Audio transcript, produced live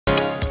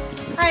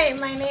Hi,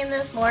 my name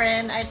is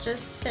Lauren. I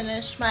just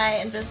finished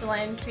my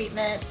Invisalign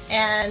treatment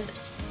and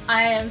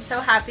I am so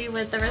happy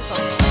with the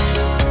results.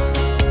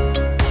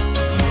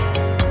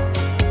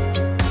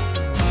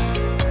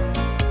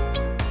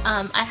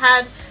 I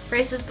had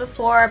braces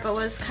before but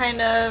was kind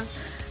of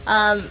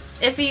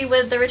iffy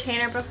with the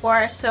retainer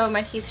before, so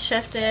my teeth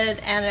shifted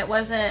and it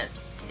wasn't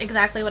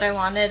exactly what I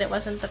wanted. It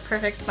wasn't the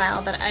perfect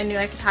smile that I knew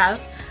I could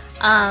have.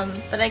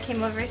 But I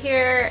came over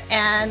here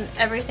and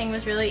everything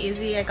was really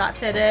easy. I got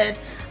fitted.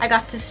 I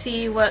got to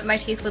see what my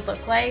teeth would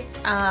look like,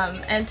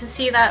 and to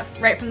see that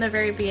right from the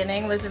very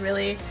beginning was a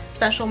really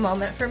special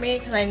moment for me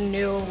because I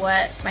knew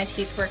what my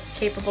teeth were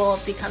capable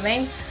of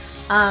becoming.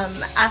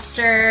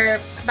 After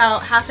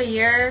about half a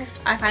year,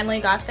 I finally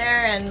got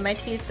there and my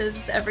teeth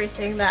is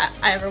everything that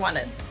I ever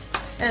wanted.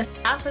 And the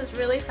staff was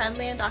really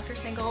friendly and Dr.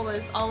 Single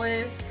was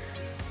always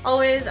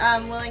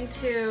willing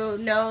to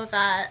know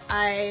that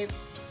I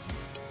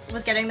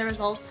was getting the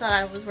results that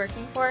I was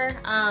working for,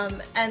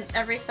 and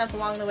every step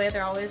along the way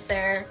they're always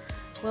there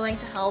willing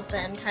to help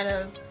and kind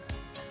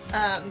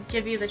of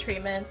give you the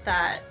treatment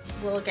that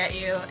will get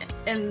you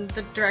in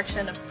the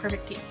direction of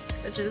perfect teeth,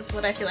 which is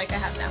what I feel like I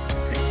have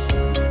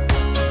now.